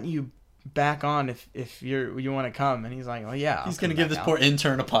they want you back on if you want to come. And he's like, well, yeah. He's going to give this poor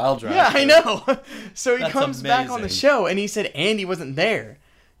intern a pile drive. Yeah, I know. So he comes back on the show and he said Andy wasn't there.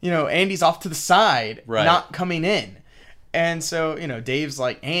 Andy's off to the side, not coming in. And so, Dave's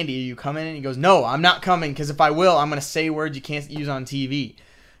like, Andy, are you coming? And he goes, no, I'm not coming because if I will, I'm going to say words you can't use on TV.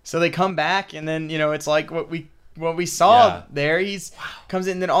 So they come back and then, it's what we saw there. Comes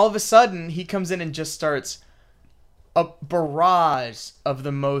in and then all of a sudden he comes in and just starts a barrage of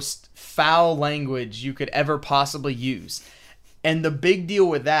the most foul language you could ever possibly use. And the big deal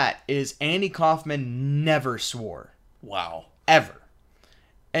with that is Andy Kaufman never swore. Wow. Ever.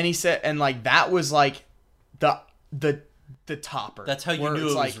 And he said, and that was the topper. That's how you knew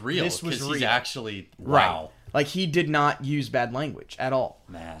it was real. This was real. He's actually right. Like he did not use bad language at all.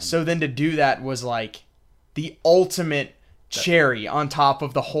 Man. So then to do that was like the ultimate cherry on top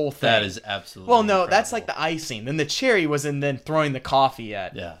of the whole thing. That is absolutely well. No, incredible. that's like the icing. Then the cherry was in then throwing the coffee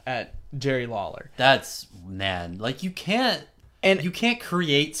at Jerry Lawler. That's like you can't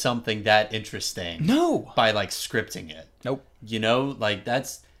create something that interesting. No, by like scripting it. Nope. You know, like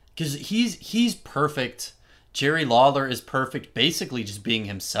that's because he's perfect. Jerry Lawler is perfect, basically just being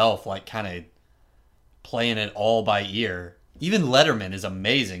himself, like kind of playing it all by ear. Even Letterman is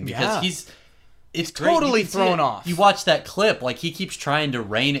amazing because it's totally thrown off. You watch that clip, like he keeps trying to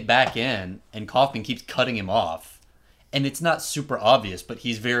rein it back in, and Kaufman keeps cutting him off, and it's not super obvious, but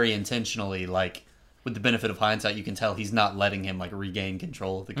he's very intentionally, like, with the benefit of hindsight, you can tell he's not letting him like regain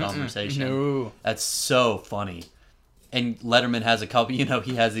control of the conversation. No, that's so funny. And Letterman has a couple,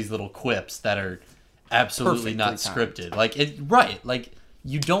 he has these little quips that are absolutely not scripted. Like like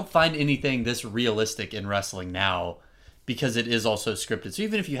you don't find anything this realistic in wrestling now because it is also scripted. So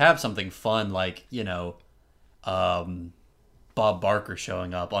even if you have something fun like, Bob Barker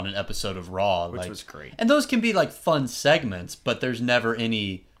showing up on an episode of Raw, which was great. And those can be like fun segments, but there's never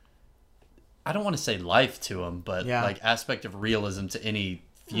any, I don't want to say life to them, but like aspect of realism to any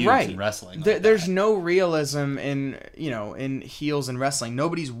feuds in wrestling. There's no realism in heels in wrestling.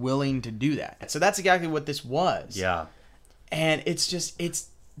 Nobody's willing to do that. So that's exactly what this was. Yeah. And it's just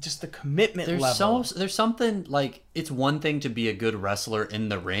the commitment level. There's something like, it's one thing to be a good wrestler in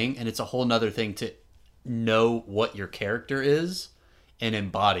the ring, and it's a whole nother thing to know what your character is and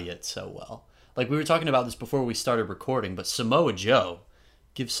embody it so well. Like we were talking about this before we started recording, but Samoa Joe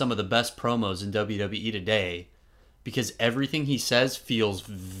gives some of the best promos in WWE today because everything he says feels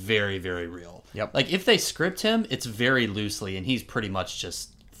very, very real. Yep. Like if they script him, it's very loosely, and he's pretty much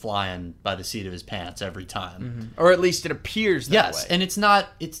just flying by the seat of his pants every time. Mm-hmm. Or at least it appears that way. Yes, and it's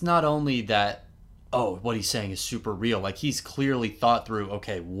not only that, what he's saying is super real. Like he's clearly thought through,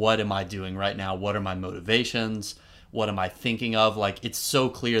 okay, what am I doing right now? What are my motivations? What am I thinking of? Like it's so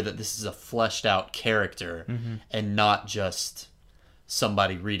clear that this is a fleshed out character and not just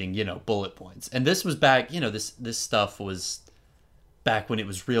somebody reading, bullet points. And this was back, this stuff was back when it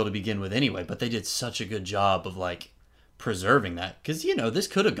was real to begin with anyway, but they did such a good job of like preserving that because this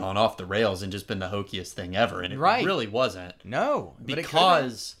could have gone off the rails and just been the hokiest thing ever, and it really wasn't. No,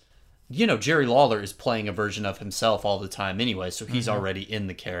 because Jerry Lawler is playing a version of himself all the time anyway, so he's already in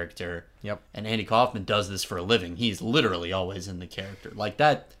the character. Yep. And Andy Kaufman does this for a living. He's literally always in the character. Like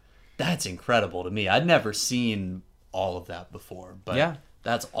that's incredible to me. I'd never seen all of that before, but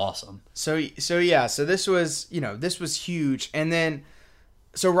that's awesome. So this was huge. And then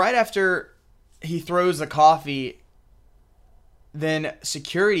so right after he throws the coffee, then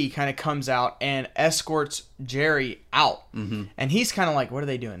security kind of comes out and escorts Jerry out. And he's kind of like, what are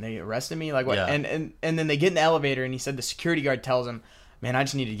they doing? They arrested me? Like what? Yeah. And then they get in the elevator and he said the security guard tells him, man, I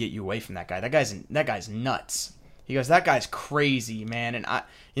just need to get you away from that guy. That guy's nuts. He goes, that guy's crazy, man.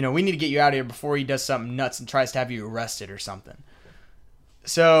 And we need to get you out of here before he does something nuts and tries to have you arrested or something.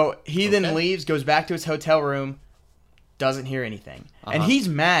 So he then leaves, goes back to his hotel room, doesn't hear anything. And he's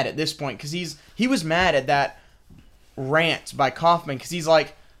mad at this point because he was mad at that rant by Kaufman because he's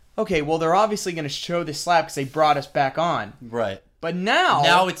like, okay, well, they're obviously going to show this slap because they brought us back on. Right. But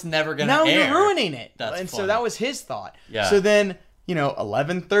now it's never going to air. Now you're ruining it. That's funny. So that was his thought. Yeah. So then,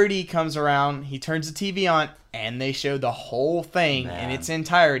 11:30 comes around, he turns the TV on, and they show the whole thing in its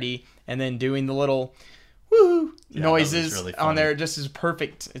entirety, and then doing the little woo noises really on there just is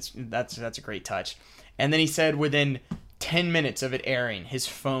perfect. That's a great touch. And then he said within 10 minutes of it airing, his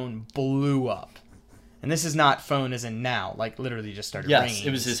phone blew up. And this is not phone as in now, like literally just started ringing. Yes,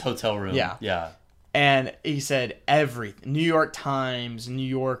 it was his hotel room. Yeah. And he said everything. New York Times, New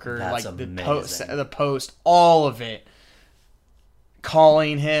Yorker, That's like amazing. the Post, all of it.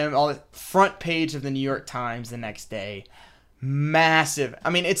 Calling him, all the front page of the New York Times the next day. Massive.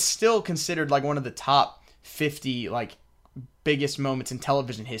 I mean, it's still considered like one of the top 50 like biggest moments in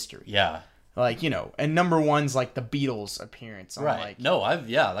television history. Yeah. Like, and number one's like the Beatles appearance. On, right. Like, no, I've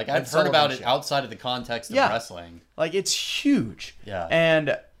heard about it outside of the context of wrestling. Like it's huge. Yeah.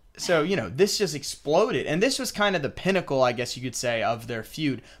 And so, this just exploded. And this was kind of the pinnacle, I guess you could say, of their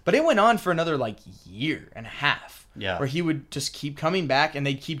feud. But it went on for another like year and a half. Yeah. Where he would just keep coming back and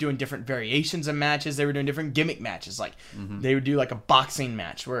they'd keep doing different variations of matches. They were doing different gimmick matches. Like they would do like a boxing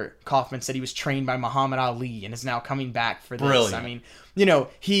match where Kaufman said he was trained by Muhammad Ali and is now coming back for this. Brilliant. I mean,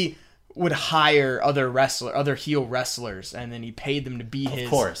 he would hire other heel wrestlers, and then he paid them to be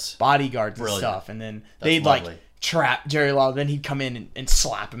his bodyguards and stuff. And then they'd like trap Jerry Lawler, then he'd come in and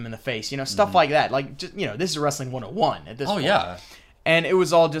slap him in the face, stuff like that. Like, just, this is Wrestling 101 at this point. Oh, yeah. And it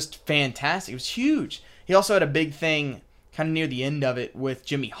was all just fantastic. It was huge. He also had a big thing kind of near the end of it with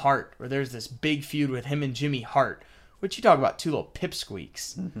Jimmy Hart, where there's this big feud with him and Jimmy Hart, which you talk about two little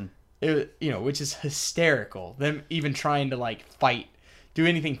pipsqueaks, which is hysterical. Them even trying to, like, fight, do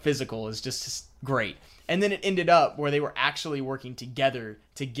anything physical is just great. And then it ended up where they were actually working together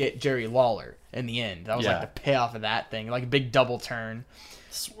to get Jerry Lawler in the end. That was like the payoff of that thing, like a big double turn.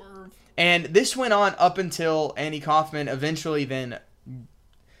 Swerve. And this went on up until Andy Kaufman eventually then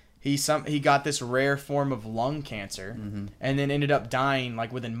he got this rare form of lung cancer and then ended up dying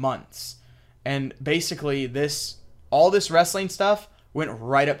like within months. And basically all this wrestling stuff went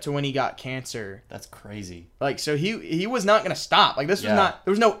right up to when he got cancer. That's crazy. Like, so he was not going to stop. Like, this was not,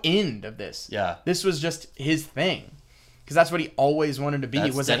 there was no end of this. Yeah. This was just his thing. Because that's what he always wanted to be,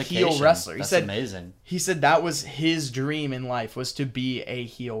 was dedication. A heel wrestler. That's amazing. He said that was his dream in life, was to be a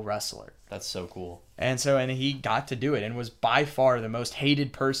heel wrestler. That's so cool. And he got to do it and was by far the most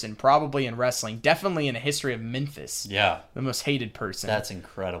hated person probably in wrestling. Definitely in the history of Memphis. Yeah. The most hated person. That's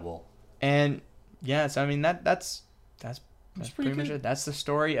incredible. And, yeah, so, I mean, that's pretty much it. That's the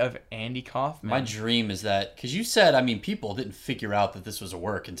story of Andy Kaufman. My dream is that, because you said, I mean, people didn't figure out that this was a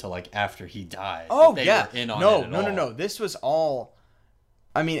work until like after he died. Oh, yeah. No. This was all,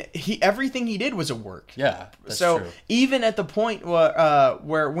 I mean, everything he did was a work. Yeah, that's true. Even at the point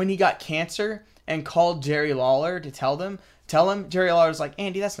where when he got cancer and called Jerry Lawler to tell him, Jerry Lawler was like,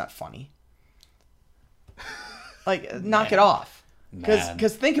 Andy, that's not funny. Like, knock it off.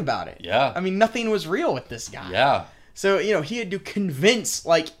 Because think about it. Yeah. I mean, nothing was real with this guy. Yeah. So, he had to convince,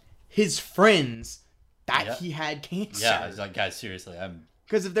 like, his friends that he had cancer. Yeah, he's like, guys, seriously,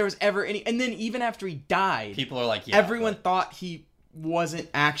 because if there was ever any... And then even after he died... People are like, everyone thought he wasn't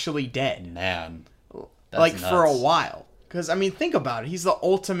actually dead. Man. That's like, nuts. For a while. Because, I mean, think about it. He's the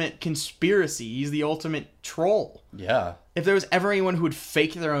ultimate conspiracy. He's the ultimate troll. Yeah. If there was ever anyone who would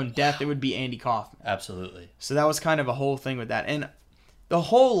fake their own death, it would be Andy Kaufman. Absolutely. So that was kind of a whole thing with that. And the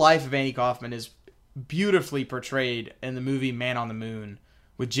whole life of Andy Kaufman is beautifully portrayed in the movie Man on the Moon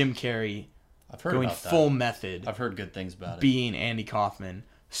with Jim Carrey going full method. I've heard good things about it. Being Andy Kaufman.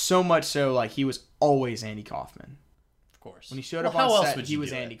 So much so, like, he was always Andy Kaufman. Of course. When he showed up on set, he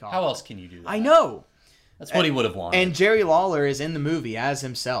was Andy Kaufman. How else can you do that? I know. That's what he would have wanted. And Jerry Lawler is in the movie as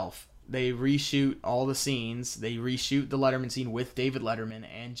himself. They reshoot all the scenes. They reshoot the Letterman scene with David Letterman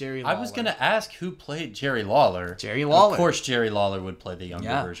and Jerry Lawler. I was going to ask who played Jerry Lawler. Jerry Lawler. Of course, Jerry Lawler would play the younger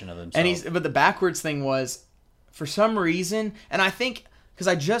version of himself. And but the backwards thing was, for some reason, and I think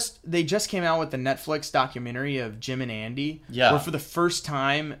because they just came out with the Netflix documentary of Jim and Andy, where for the first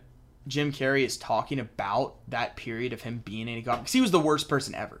time Jim Carrey is talking about that period of him being Andy Kaufman, because he was the worst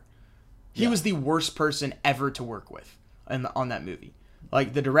person ever. He was the worst person ever to work with on that movie.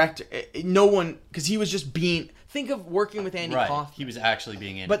 Like, the director, no one, because he was just being, think of working with Andy Kaufman. He was actually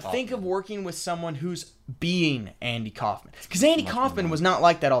being Andy Kaufman. But think of working with someone who's being Andy Kaufman. Because Andy Kaufman was not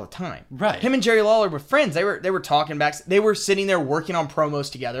like that all the time. Right. Him and Jerry Lawler were friends. They were talking back. They were sitting there working on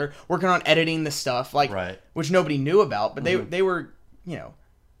promos together, working on editing the stuff, like, which nobody knew about. But they were,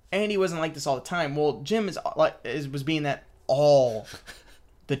 Andy wasn't like this all the time. Well, Jim was being that all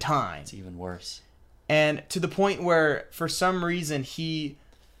the time. It's even worse. And to the point where, for some reason, he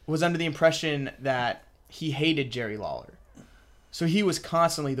was under the impression that he hated Jerry Lawler. So he was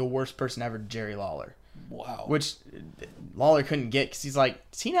constantly the worst person ever to Jerry Lawler. Wow. Which Lawler couldn't get, because he's like,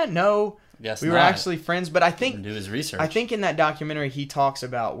 does he not know we were actually friends? But I think... do his research. I think in that documentary he talks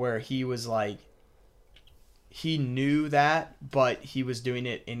about where he was like, he knew that, but he was doing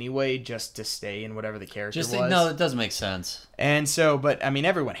it anyway just to stay in whatever the character was. No, it doesn't make sense. And so, but I mean,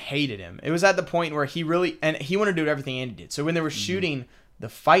 everyone hated him. It was at the point where he wanted to do everything Andy did. So when they were shooting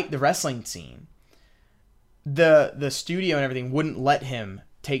the wrestling scene, the studio and everything wouldn't let him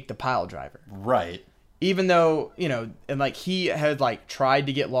take the pile driver. Right. Even though, and like he had like tried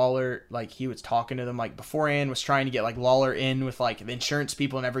to get Lawler, like he was talking to them like beforehand, was trying to get like Lawler in with like the insurance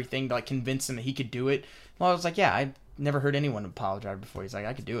people and everything to like convince him that he could do it. Lawler was like, yeah, I never heard anyone pile driver before. He's like,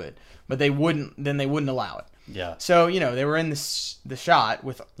 I could do it. But they wouldn't allow it. Yeah. So, they were in the shot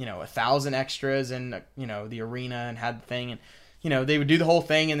with, 1,000 extras and, the arena and had the thing. And, they would do the whole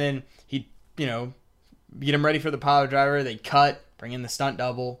thing and then he'd, get him ready for the pile driver. They'd cut, bring in the stunt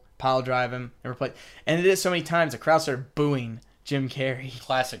double, pile drive him, and replace. And they did it so many times, the crowd started booing Jim Carrey.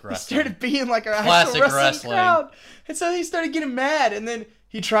 Classic wrestling. He started being like a classic wrestling crowd. And so he started getting mad. And then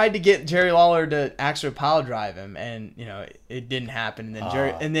he tried to get Jerry Lawler to actually pile drive him, and it didn't happen.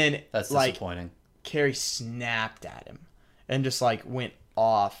 And then that's disappointing. Carrey snapped at him and just like went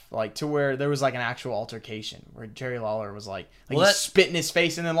off, like to where there was like an actual altercation where Jerry Lawler was like well, he spit in his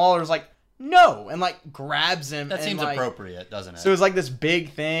face, and then Lawler was like, no, and like grabs him. That and, seems like, appropriate, doesn't it? So it was like this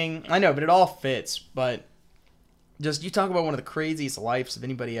big thing. I know, but it all fits. But just, you talk about one of the craziest lives of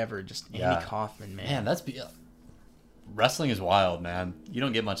anybody ever. Just Andy Kaufman, man. Man, wrestling is wild, man. You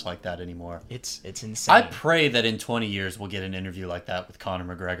don't get much like that anymore. It's insane. I pray that in 20 years we'll get an interview like that with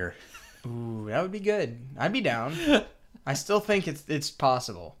Conor McGregor. Ooh, that would be good. I'd be down. I still think it's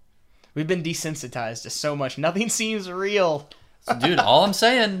possible. We've been desensitized to so much. Nothing seems real. So, dude, all I'm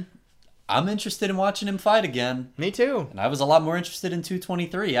saying, I'm interested in watching him fight again. Me too. And I was a lot more interested in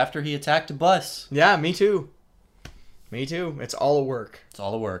 223 after he attacked a bus. Yeah, me too. Me too. It's all a work. It's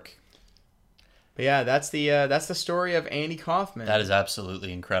all a work. But yeah, that's the story of Andy Kaufman. That is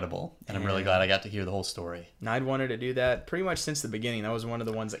absolutely incredible, and I'm really glad I got to hear the whole story. And I'd wanted to do that pretty much since the beginning. That was one of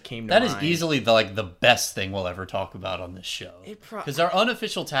the ones that came to mind. mind. That is easily the best thing we'll ever talk about on this show. Because our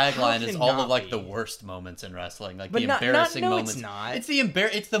unofficial tagline is all of like the worst moments in wrestling, like the embarrassing moments. It's not.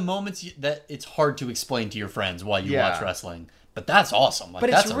 It's the moments that it's hard to explain to your friends why you watch wrestling. But that's awesome. Like, but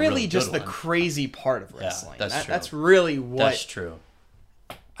that's it's really really just the one. Crazy part of wrestling. Yeah, that's true. That's really what. That's true.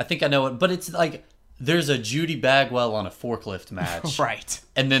 I think I know it, but it's like there's a Judy Bagwell on a forklift match, right?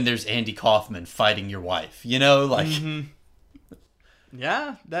 And then there's Andy Kaufman fighting your wife. You know, like. Mm-hmm.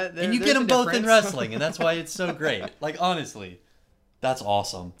 Yeah, and you get them both in wrestling, and that's why it's so great. Like, honestly, that's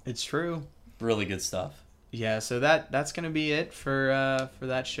awesome. It's true. Really good stuff. Yeah, so that's gonna be it for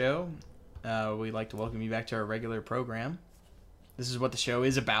that show. We'd like to welcome you back to our regular program. This is what the show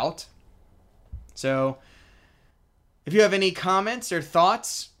is about. So, if you have any comments or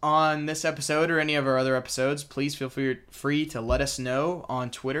thoughts on this episode or any of our other episodes, please feel free to let us know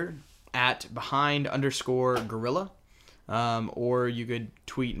on Twitter at @behind_gorilla. Or you could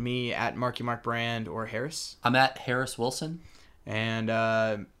tweet me at MarkyMarkBrand or Harris. I'm at Harris Wilson. And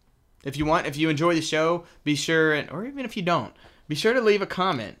if you enjoy the show, be sure, or even if you don't, be sure to leave a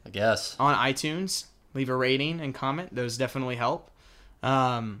comment. I guess on iTunes, leave a rating and comment. Those definitely help.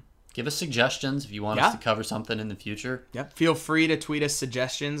 Give us suggestions if you want us to cover something in the future. Yep. Feel free to tweet us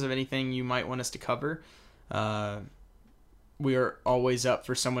suggestions of anything you might want us to cover. We are always up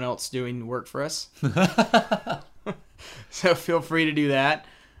for someone else doing work for us. So feel free to do that.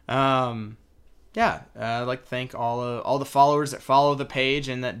 I'd like to thank all the followers that follow the page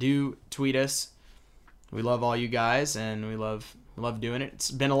and that do tweet us. We love all you guys, and we love doing it.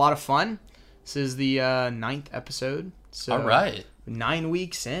 It's been a lot of fun. This is the 9th episode. So all right. 9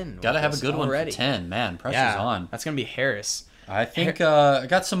 weeks in. Gotta have a good one for 10. Man, pressure's on. That's going to be Harris. I think I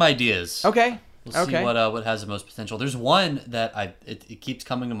got some ideas. Okay. We'll see what has the most potential. There's one that it keeps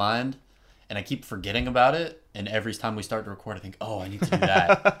coming to mind, and I keep forgetting about it. And every time we start to record, I think, I need to do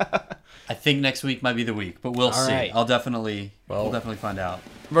that. I think next week might be the week, but we'll see. Right. We'll definitely find out.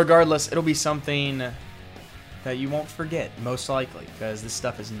 Regardless, it'll be something that you won't forget, most likely, because this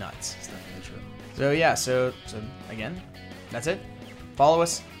stuff is nuts. It's definitely true. So yeah, so again, that's it. Follow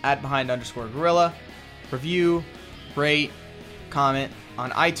us at @behind_gorilla. Review, rate, comment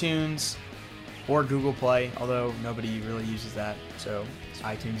on iTunes or Google Play, although nobody really uses that, so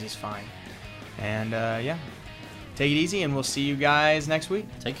iTunes is fine. And take it easy, and we'll see you guys next week.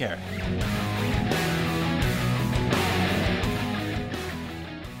 Take care.